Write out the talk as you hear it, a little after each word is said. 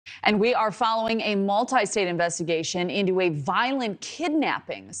And we are following a multi-state investigation into a violent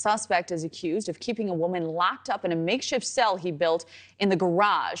kidnapping. A suspect is accused of keeping a woman locked up in a makeshift cell he built in the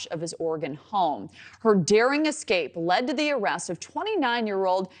garage of his Oregon home. Her daring escape led to the arrest of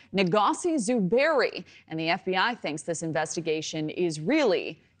 29-year-old Nichole Berlie, and the FBI thinks this investigation is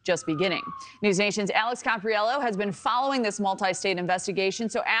really just beginning. News Nation's Alex Capriello has been following this multi-state investigation.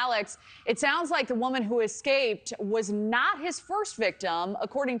 So, Alex, it sounds like the woman who escaped was not his first victim,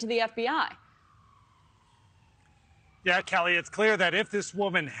 according to the FBI. Yeah, Kelly, it's clear that if this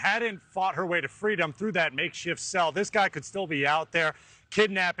woman hadn't fought her way to freedom through that makeshift cell, this guy could still be out there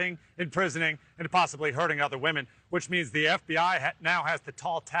kidnapping, imprisoning, and possibly hurting other women, which means the FBI now has the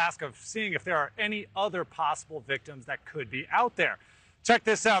tall task of seeing if there are any other possible victims that could be out there. Check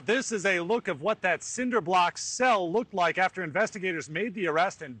this out. This is a look of what that cinder block cell looked like after investigators made the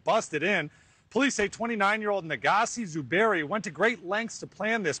arrest and busted in. Police say 29-year-old Nichole Berlie went to great lengths to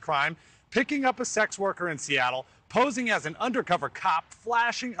plan this crime, picking up a sex worker in Seattle, posing as an undercover cop,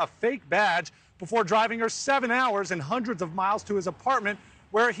 flashing a fake badge before driving her 7 hours and hundreds of miles to his apartment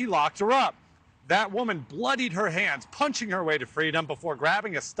where he locked her up. That woman bloodied her hands, punching her way to freedom before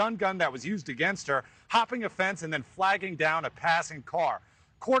grabbing a stun gun that was used against her, hopping a fence, and then flagging down a passing car.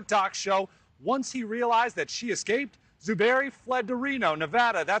 Court docs show once he realized that she escaped, Berlie fled to Reno,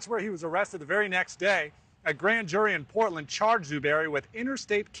 Nevada. That's where he was arrested the very next day. A grand jury in Portland charged Berlie with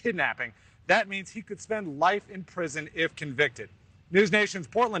interstate kidnapping. That means he could spend life in prison if convicted. News Nation's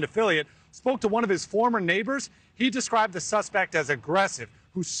Portland affiliate spoke to one of his former neighbors. He described the suspect as aggressive,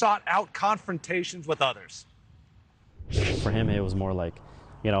 who sought out confrontations with others. For him, it was more like,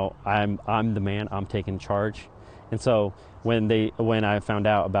 you know, I'm the man, I'm taking charge. And so when I found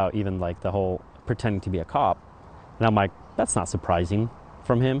out about even like the whole pretending to be a cop, and I'm like, that's not surprising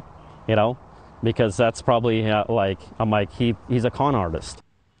from him, you know, because that's probably he's a con artist.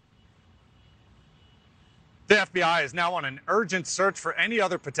 The FBI is now on an urgent search for any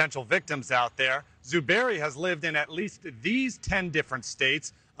other potential victims out there. Berlie has lived in at least these 10 different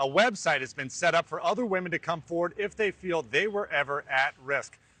states. A website has been set up for other women to come forward if they feel they were ever at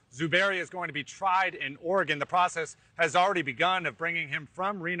risk. Berlie is going to be tried in Oregon. The process has already begun of bringing him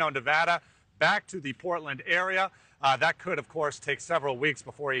from Reno, Nevada, back to the Portland area. That could, of course, take several weeks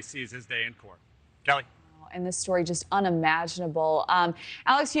before he sees his day in court. Kelly? And this story just unimaginable.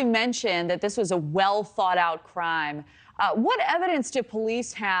 Alex, you mentioned that this was a well thought out crime. What evidence do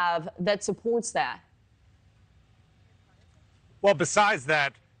police have that supports that? Well, besides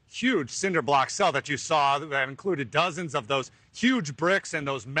that huge cinder block cell that you saw that included dozens of those huge bricks and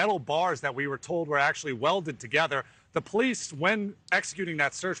those metal bars that we were told were actually welded together, the police, when executing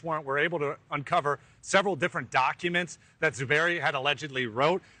that search warrant, were able to uncover several different documents that Berlie had allegedly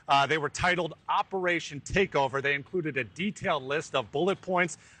wrote. They were titled Operation Takeover. They included a detailed list of bullet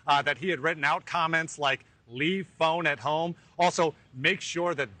points that he had written out, comments like leave phone at home. Also, make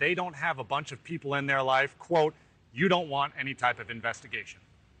sure that they don't have a bunch of people in their life. Quote, you don't want any type of investigation.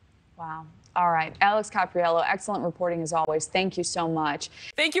 Wow. All right. Alex Capriello, excellent reporting as always. Thank you so much.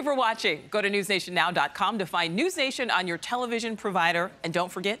 Thank you for watching. Go to newsnationnow.com to find News Nation on your television provider. And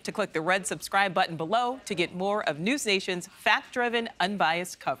don't forget to click the red subscribe button below to get more of News Nation's fact-driven,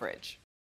 unbiased coverage.